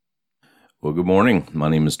Well, good morning. My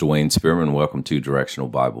name is Dwayne Spearman. Welcome to Directional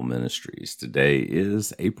Bible Ministries. Today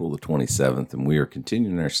is April the 27th, and we are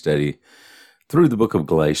continuing our study through the book of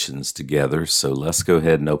Galatians together. So let's go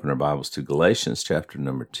ahead and open our Bibles to Galatians chapter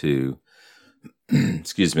number 2.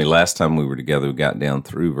 Excuse me, last time we were together, we got down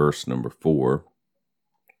through verse number 4.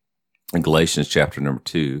 In Galatians chapter number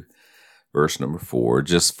 2, verse number 4.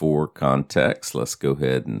 Just for context, let's go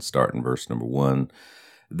ahead and start in verse number 1.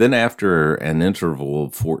 Then after an interval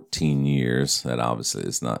of 14 years, that obviously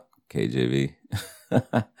is not KJV,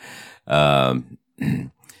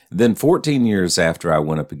 then 14 years after I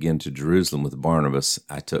went up again to Jerusalem with Barnabas,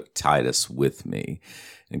 I took Titus with me.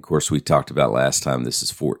 And of course, we talked about last time, this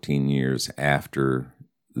is 14 years after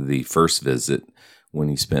the first visit when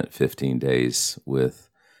he spent 15 days with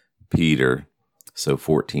Peter, so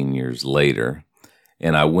 14 years later.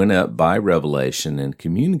 And I went up by revelation and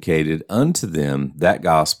communicated unto them that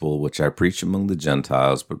gospel which I preach among the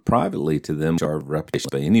Gentiles, but privately to them which are of reputation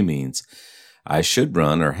by any means I should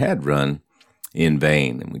run or had run in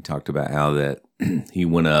vain. And we talked about how that he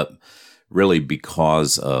went up really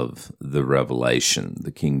because of the revelation.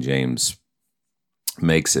 The King James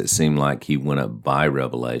makes it seem like he went up by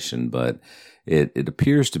revelation, but it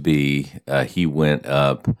appears to be he went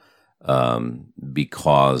up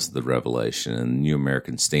because the revelation in the New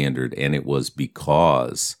American Standard, and it was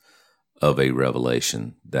because of a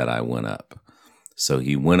revelation that I went up. So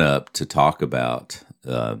he went up to talk about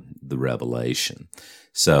the revelation.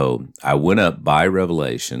 So I went up by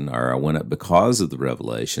revelation, or I went up because of the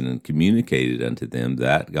revelation, and communicated unto them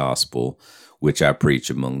that gospel which I preach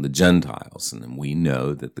among the Gentiles. And then we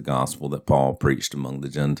know that the gospel that Paul preached among the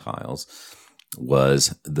Gentiles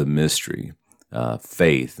was the mystery,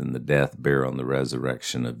 faith in the death, burial, and the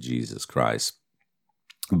resurrection of Jesus Christ,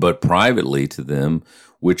 but privately to them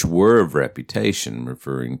which were of reputation,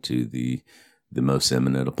 referring to the most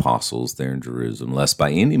eminent apostles there in Jerusalem, lest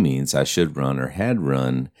by any means I should run or had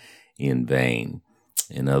run in vain.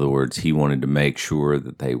 In other words, he wanted to make sure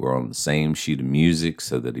that they were on the same sheet of music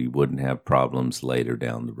so that he wouldn't have problems later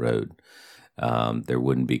down the road. There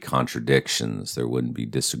wouldn't be contradictions. There wouldn't be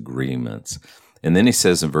disagreements. And then he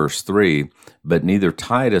says in verse 3, but neither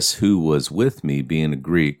Titus, who was with me, being a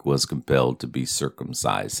Greek, was compelled to be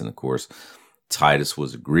circumcised. And of course, Titus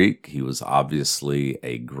was a Greek. He was obviously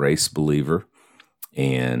a grace believer,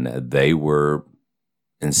 and they were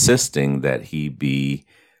insisting that he be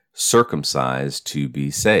circumcised to be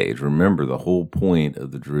saved. Remember, the whole point of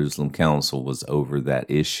the Jerusalem Council was over that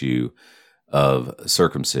issue of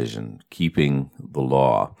circumcision, keeping the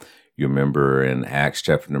law. You remember in Acts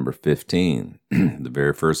chapter number 15, the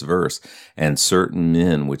very first verse, and certain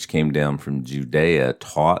men which came down from Judea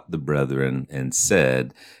taught the brethren and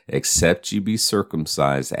said, except ye be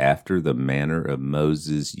circumcised after the manner of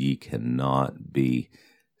Moses, ye cannot be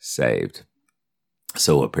saved.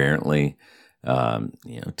 So apparently,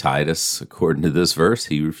 Titus, according to this verse,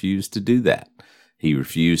 he refused to do that. He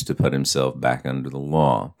refused to put himself back under the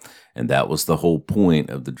law. And that was the whole point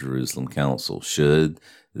of the Jerusalem Council. Should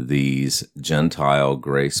these Gentile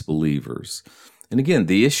grace believers, and again,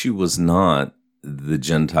 the issue was not the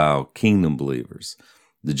Gentile kingdom believers.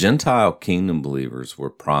 The Gentile kingdom believers were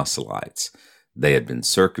proselytes. They had been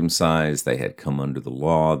circumcised. They had come under the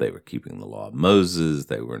law. They were keeping the law of Moses.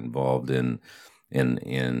 They were involved in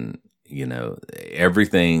everything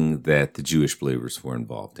that the Jewish believers were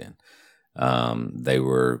involved in. They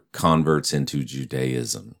were converts into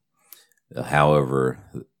Judaism. However,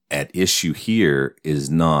 at issue here is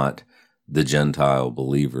not the Gentile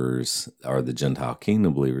believers or the Gentile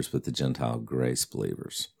kingdom believers, but the Gentile grace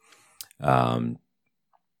believers.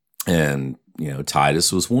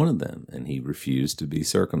 Titus was one of them, and he refused to be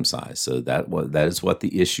circumcised. So that is what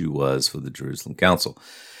the issue was for the Jerusalem Council.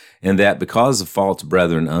 And that because of false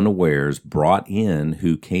brethren unawares brought in,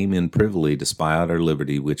 who came in privily to spy out our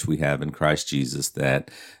liberty, which we have in Christ Jesus,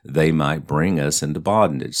 that they might bring us into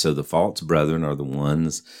bondage. So the false brethren are the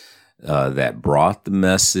ones that brought the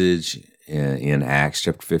message in Acts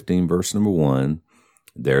chapter 15, verse number 1.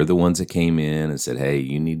 They're the ones that came in and said, hey,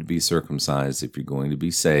 you need to be circumcised if you're going to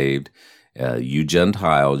be saved. You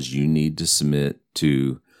Gentiles, you need to submit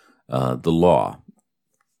to the law.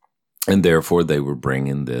 And therefore, they were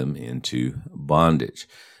bringing them into bondage.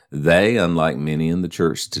 They, unlike many in the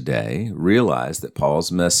church today, realized that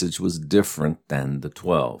Paul's message was different than the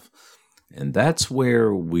 12. And that's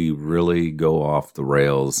where we really go off the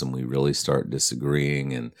rails and we really start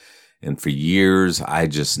disagreeing. And for years, I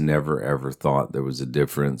just never, ever thought there was a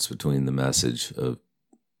difference between the message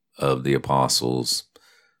of the apostles,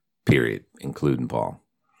 period, including Paul.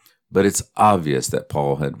 But it's obvious that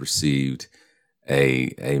Paul had received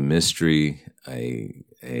a mystery,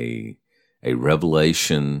 a a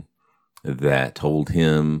revelation that told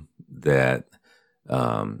him that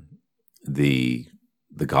the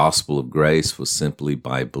gospel of grace was simply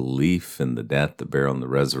by belief in the death, the burial, and the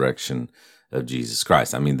resurrection of Jesus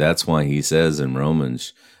Christ. I mean, that's why he says in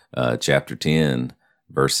Romans chapter 10,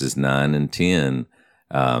 verses 9 and 10,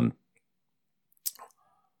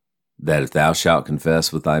 that if thou shalt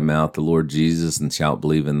confess with thy mouth the Lord Jesus and shalt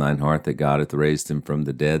believe in thine heart that God hath raised him from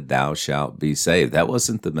the dead, thou shalt be saved. That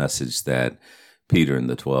wasn't the message that Peter and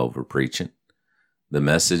the 12 were preaching. The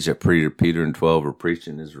message that Peter and 12 were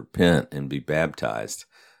preaching is repent and be baptized.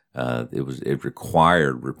 It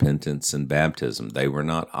required repentance and baptism. They were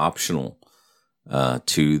not optional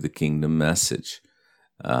to the kingdom message.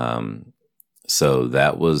 So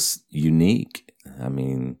that was unique. I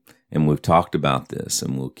mean, and we've talked about this,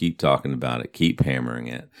 and we'll keep talking about it, keep hammering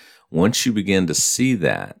it. Once you begin to see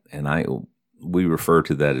that, and we refer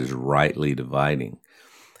to that as rightly dividing.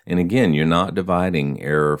 And again, you're not dividing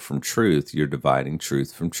error from truth, you're dividing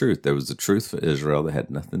truth from truth. There was the truth for Israel that had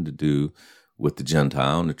nothing to do with the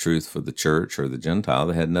Gentile, and the truth for the church or the Gentile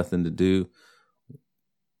that had nothing to do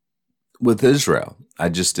with Israel. I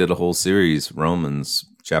just did a whole series, Romans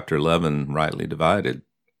chapter 11, rightly divided.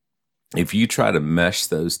 If you try to mesh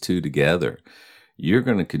those two together, you're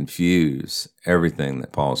going to confuse everything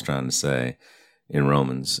that Paul's trying to say in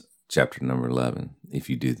Romans chapter number 11, if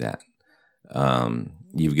you do that.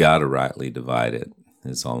 You've got to rightly divide it,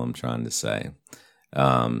 is all I'm trying to say.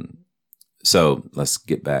 So let's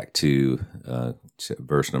get back to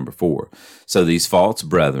verse number 4. So these false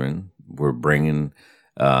brethren were bringing,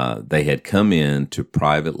 they had come in to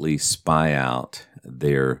privately spy out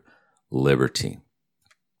their liberty.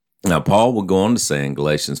 Now, Paul will go on to say in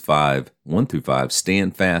Galatians 5, 1-5,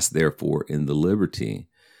 stand fast, therefore, in the liberty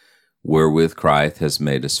wherewith Christ has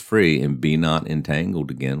made us free, and be not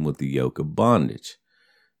entangled again with the yoke of bondage.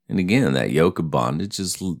 And again, that yoke of bondage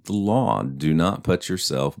is the law. Do not put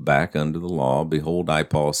yourself back under the law. Behold, I,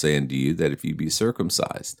 Paul, say unto you that if you be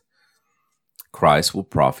circumcised, Christ will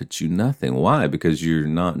profit you nothing. Why? Because you're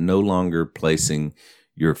no longer placing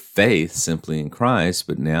your faith simply in Christ,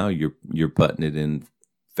 but now you're putting it in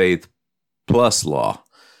faith plus law.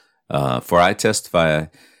 For I testify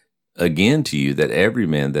again to you that every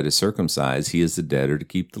man that is circumcised, he is the debtor to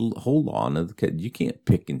keep the whole law. You can't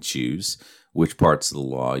pick and choose which parts of the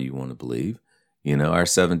law you want to believe. You know, our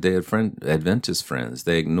Seventh-day Adventist friends,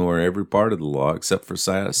 they ignore every part of the law except for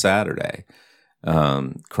Saturday.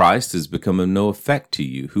 Christ has become of no effect to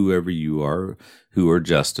you, whoever you are, who are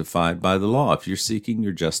justified by the law. If you're seeking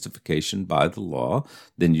your justification by the law,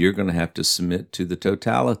 then you're going to have to submit to the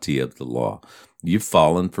totality of the law. You've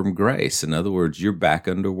fallen from grace. In other words, you're back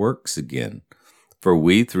under works again. For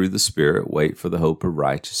we, through the Spirit, wait for the hope of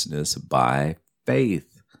righteousness by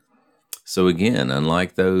faith. So again,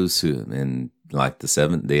 unlike those who, and like the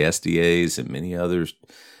SDAs and many others,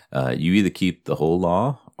 you either keep the whole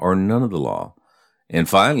law or none of the law. And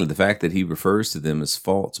finally, the fact that he refers to them as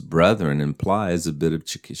false brethren implies a bit of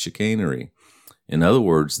chicanery. In other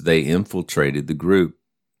words, they infiltrated the group.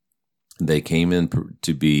 They came in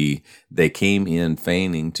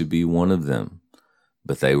feigning to be one of them,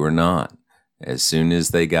 but they were not. As soon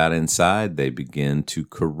as they got inside, they began to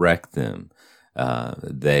correct them.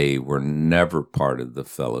 They were never part of the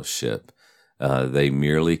fellowship. They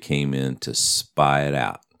merely came in to spy it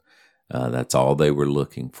out. That's all they were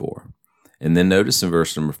looking for. And then notice in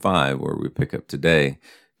verse number 5, where we pick up today,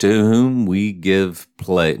 to whom we give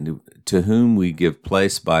place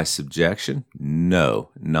by subjection? No,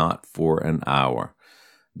 not for an hour,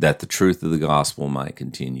 that the truth of the gospel might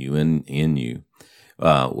continue in you,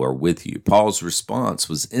 or with you. Paul's response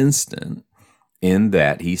was instant in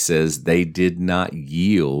that he says they did not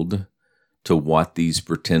yield to what these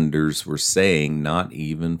pretenders were saying, not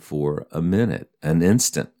even for a minute, an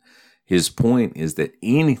instant. His point is that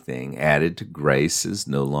anything added to grace is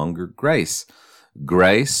no longer grace.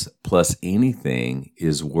 Grace plus anything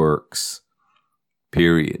is works,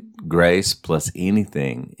 period. Grace plus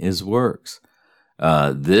anything is works.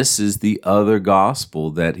 This is the other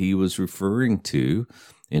gospel that he was referring to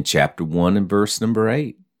in chapter 1 and verse number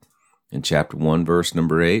 8. In chapter 1, verse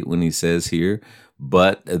number 8, when he says here,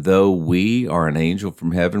 but though we or an angel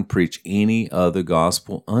from heaven preach any other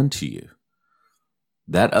gospel unto you.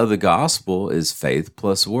 That other gospel is faith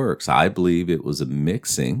plus works. I believe it was a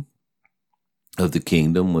mixing of the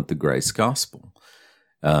kingdom with the grace gospel.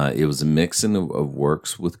 It was a mixing of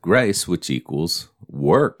works with grace, which equals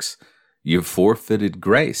works. You've forfeited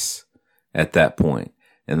grace at that point.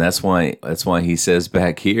 And that's why he says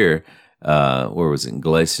back here, where was it, in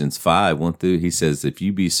Galatians 5, 1-3, he says, if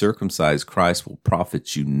you be circumcised, Christ will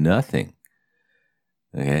profit you nothing.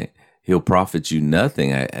 Okay. he'll profit you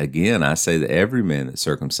nothing. I say that every man that's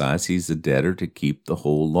circumcised, he's a debtor to keep the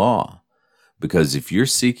whole law. Because if you're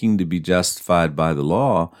seeking to be justified by the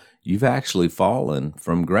law, you've actually fallen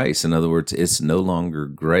from grace. In other words, it's no longer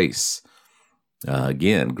grace.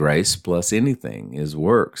 Again, grace plus anything is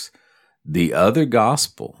works. The other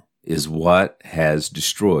gospel is what has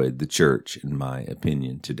destroyed the church, in my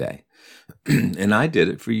opinion, today. And I did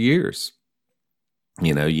it for years.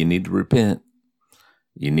 You need to repent.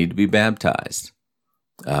 You need to be baptized.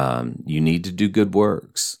 You need to do good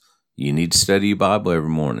works. You need to study your Bible every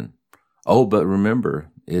morning. Oh, but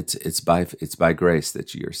remember, it's by grace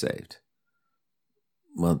that you are saved.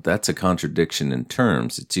 Well, that's a contradiction in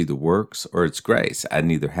terms. It's either works or it's grace. I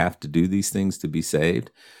neither have to do these things to be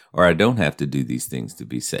saved, or I don't have to do these things to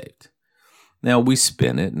be saved. Now, we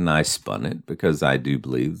spin it, and I spun it, because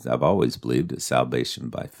I've always believed it's salvation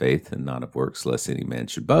by faith and not of works, lest any man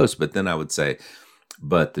should boast. But then I would say,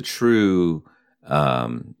 but the true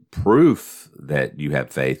proof that you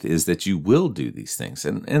have faith is that you will do these things.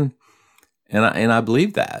 And I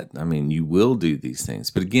believe that. I mean, you will do these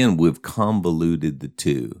things. But again, we've convoluted the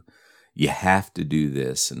two. You have to do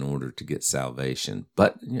this in order to get salvation.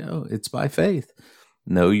 But, it's by faith.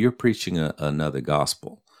 No, you're preaching another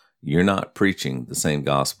gospel. You're not preaching the same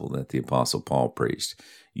gospel that the Apostle Paul preached.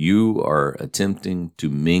 You are attempting to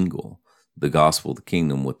mingle the gospel of the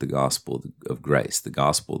kingdom with the gospel of grace, the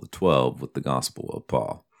gospel of the 12 with the gospel of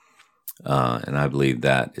Paul. And I believe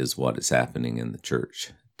that is what is happening in the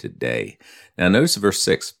church today. Now, notice verse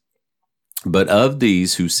 6. But of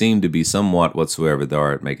these who seem to be somewhat whatsoever thou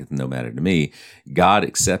art maketh no matter to me, God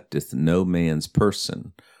accepteth no man's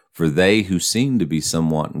person. For they who seem to be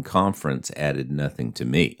somewhat in conference added nothing to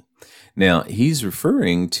me. Now, he's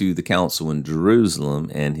referring to the council in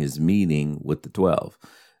Jerusalem and his meeting with the 12.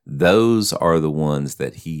 Those are the ones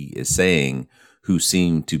that he is saying who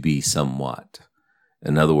seem to be somewhat.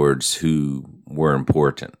 In other words, who were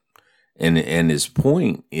important. And his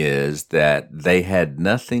point is that they had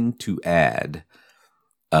nothing to add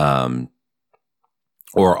or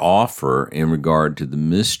offer in regard to the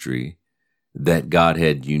mystery that God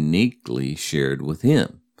had uniquely shared with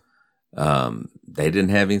him. They didn't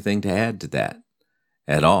have anything to add to that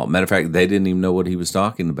at all. Matter of fact, they didn't even know what he was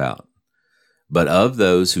talking about. But of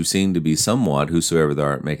those who seem to be somewhat, whosoever thou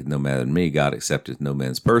art maketh no matter to me, God accepteth no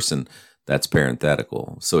man's person. That's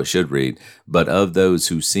parenthetical. So it should read, but of those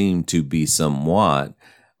who seem to be somewhat,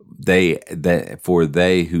 they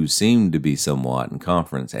who seemed to be somewhat in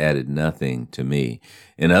conference added nothing to me.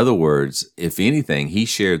 In other words, if anything, he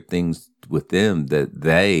shared things with them that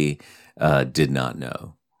they did not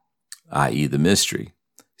know, i.e. the mystery.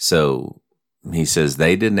 So he says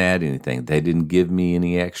they didn't add anything. They didn't give me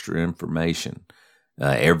any extra information.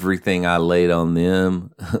 Everything I laid on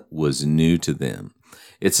them was new to them.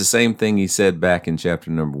 It's the same thing he said back in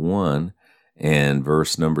chapter number 1 and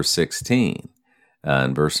verse number 16.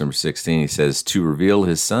 In verse number 16, he says, to reveal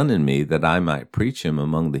his son in me, that I might preach him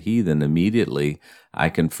among the heathen. Immediately I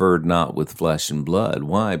conferred not with flesh and blood.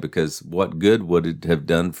 Why? Because what good would it have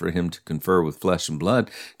done for him to confer with flesh and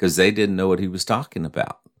blood? Because they didn't know what he was talking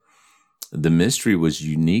about. The mystery was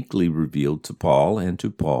uniquely revealed to Paul and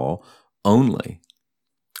to Paul only.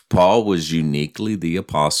 Paul was uniquely the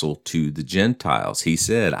apostle to the Gentiles. He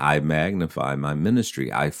said, I magnify my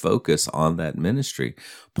ministry. I focus on that ministry.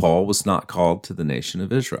 Paul was not called to the nation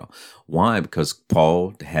of Israel. Why? Because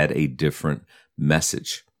Paul had a different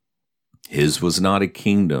message. His was not a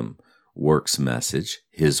kingdom works message.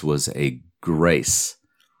 His was a grace,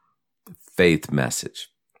 faith message.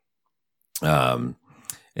 And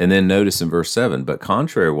then notice in verse 7, but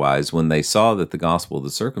contrariwise, when they saw that the gospel of the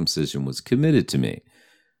circumcision was committed to me.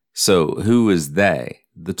 So who is they?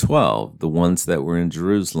 The 12, the ones that were in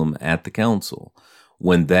Jerusalem at the council.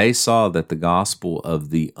 When they saw that the gospel of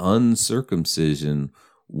the uncircumcision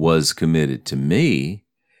was committed to me,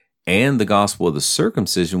 and the gospel of the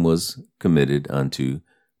circumcision was committed unto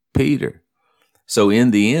Peter. So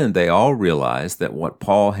in the end, they all realized that what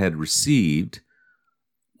Paul had received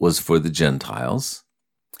was for the Gentiles,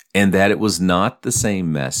 and that it was not the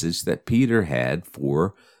same message that Peter had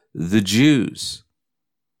for the Jews.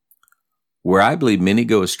 Where I believe many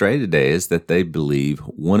go astray today is that they believe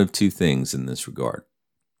one of two things in this regard.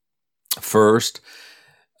 First,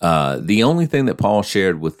 the only thing that Paul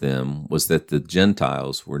shared with them was that the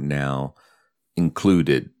Gentiles were now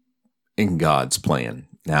included in God's plan.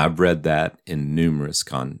 Now, I've read that in numerous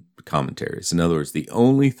commentaries. In other words, the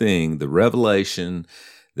only thing, the revelation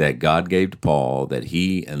that God gave to Paul, that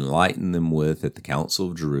he enlightened them with at the Council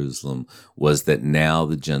of Jerusalem, was that now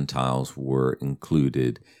the Gentiles were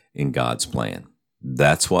included in God's plan.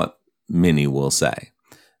 That's what many will say.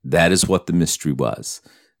 That is what the mystery was,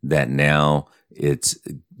 that now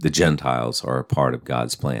the Gentiles are a part of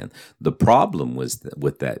God's plan. The problem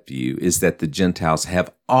with that view is that the Gentiles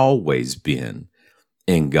have always been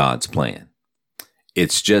in God's plan.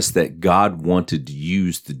 It's just that God wanted to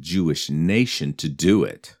use the Jewish nation to do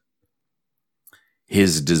it.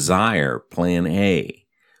 His desire, plan A,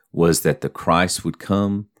 was that the Christ would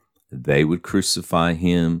come, they would crucify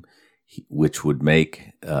him, which would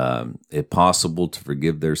make it possible to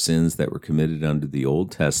forgive their sins that were committed under the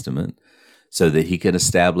Old Testament, so that he could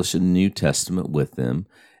establish a New Testament with them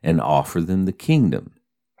and offer them the kingdom.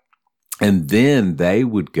 And then they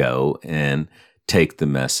would go and take the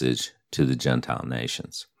message to the Gentile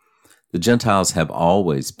nations. The Gentiles have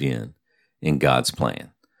always been in God's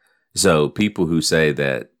plan. So people who say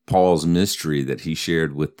that Paul's mystery that he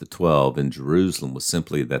shared with the 12 in Jerusalem was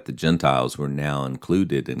simply that the Gentiles were now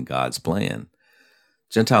included in God's plan.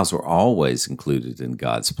 Gentiles were always included in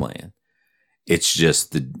God's plan. It's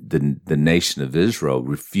just the nation of Israel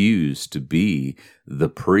refused to be the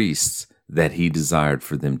priests that he desired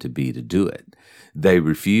for them to be to do it. They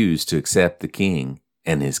refused to accept the king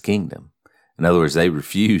and his kingdom. In other words, they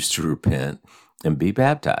refused to repent and be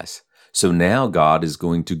baptized. So now God is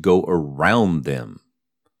going to go around them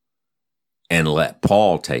and let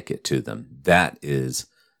Paul take it to them. That is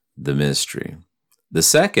the mystery. The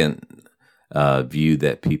second view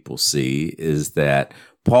that people see is that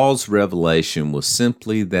Paul's revelation was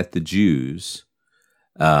simply that the Jews,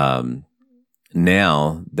 now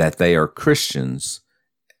that they are Christians,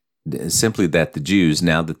 simply that the Jews,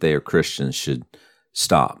 now that they are Christians, should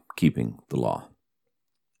stop keeping the law.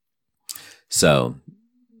 So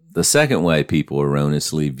the second way people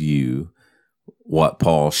erroneously view what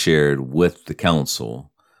Paul shared with the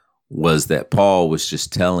council was that Paul was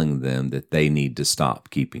just telling them that they need to stop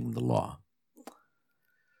keeping the law.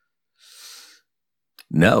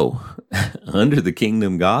 No, under the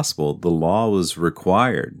kingdom gospel, the law was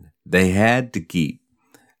required. They had to keep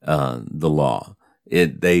the law.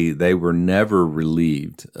 They were never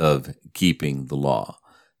relieved of keeping the law.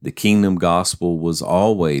 The kingdom gospel was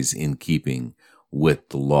always in keeping with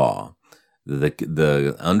the law.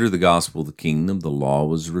 Under the gospel of the kingdom, the law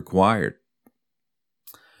was required.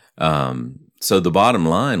 So the bottom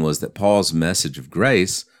line was that Paul's message of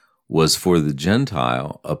grace was for the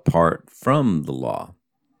Gentile apart from the law.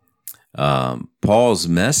 Paul's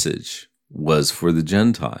message was for the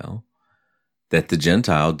Gentile, that the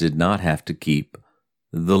Gentile did not have to keep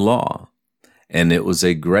the law. And it was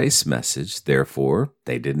a grace message, therefore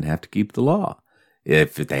they didn't have to keep the law.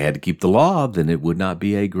 If they had to keep the law, then it would not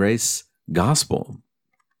be a grace gospel.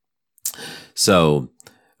 So,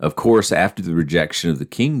 of course, after the rejection of the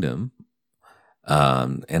kingdom,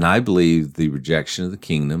 and I believe the rejection of the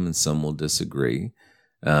kingdom, and some will disagree,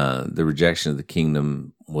 the rejection of the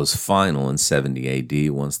kingdom was final in 70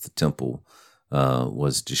 AD once the temple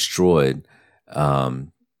was destroyed.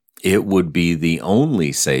 It would be the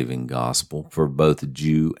only saving gospel for both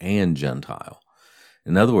Jew and Gentile.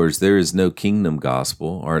 In other words, there is no kingdom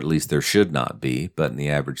gospel, or at least there should not be, but in the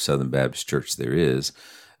average Southern Baptist church there is.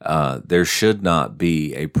 There should not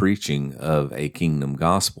be a preaching of a kingdom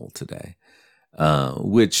gospel today,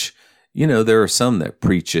 which, there are some that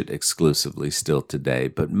preach it exclusively still today,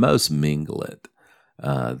 but most mingle it.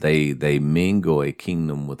 They mingle a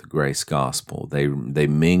kingdom with a grace gospel. They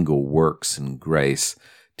mingle works and grace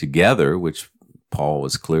together, which Paul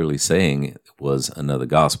was clearly saying it was another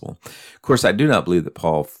gospel. Of course, I do not believe that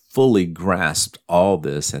Paul fully grasped all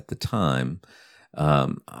this at the time.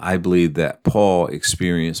 I believe that Paul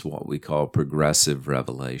experienced what we call progressive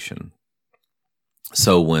revelation.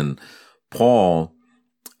 So when Paul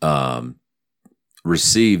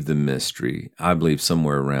received the mystery, I believe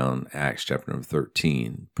somewhere around Acts chapter number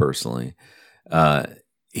 13, personally,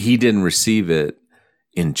 he didn't receive it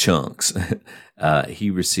in chunks. He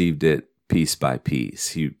received it piece by piece.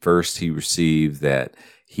 He received that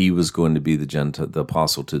he was going to be the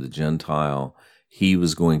apostle to the Gentile. He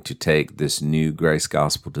was going to take this new grace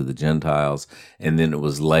gospel to the Gentiles. And then it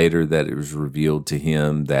was later that it was revealed to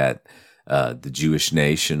him that the Jewish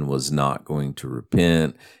nation was not going to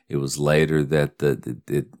repent. It was later that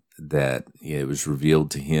it was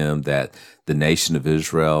revealed to him that the nation of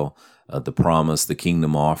Israel, the promise, the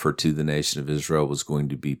kingdom offer to the nation of Israel was going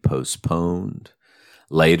to be postponed.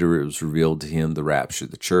 Later, it was revealed to him the rapture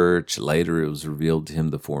of the church. Later, it was revealed to him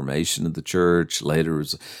the formation of the church. Later,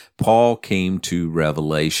 Paul came to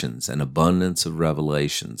revelations, an abundance of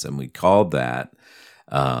revelations, and we called that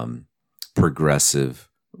progressive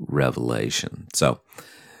revelation. So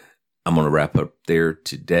I'm going to wrap up there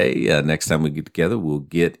today. Next time we get together, we'll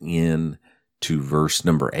get in to verse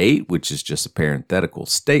number 8, which is just a parenthetical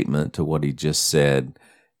statement to what he just said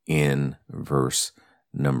in verse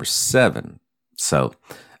number 7. So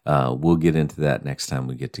we'll get into that next time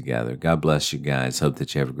we get together. God bless you guys. Hope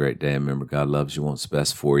that you have a great day. Remember, God loves you, wants the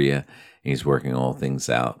best for you, and he's working all things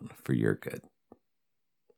out for your good.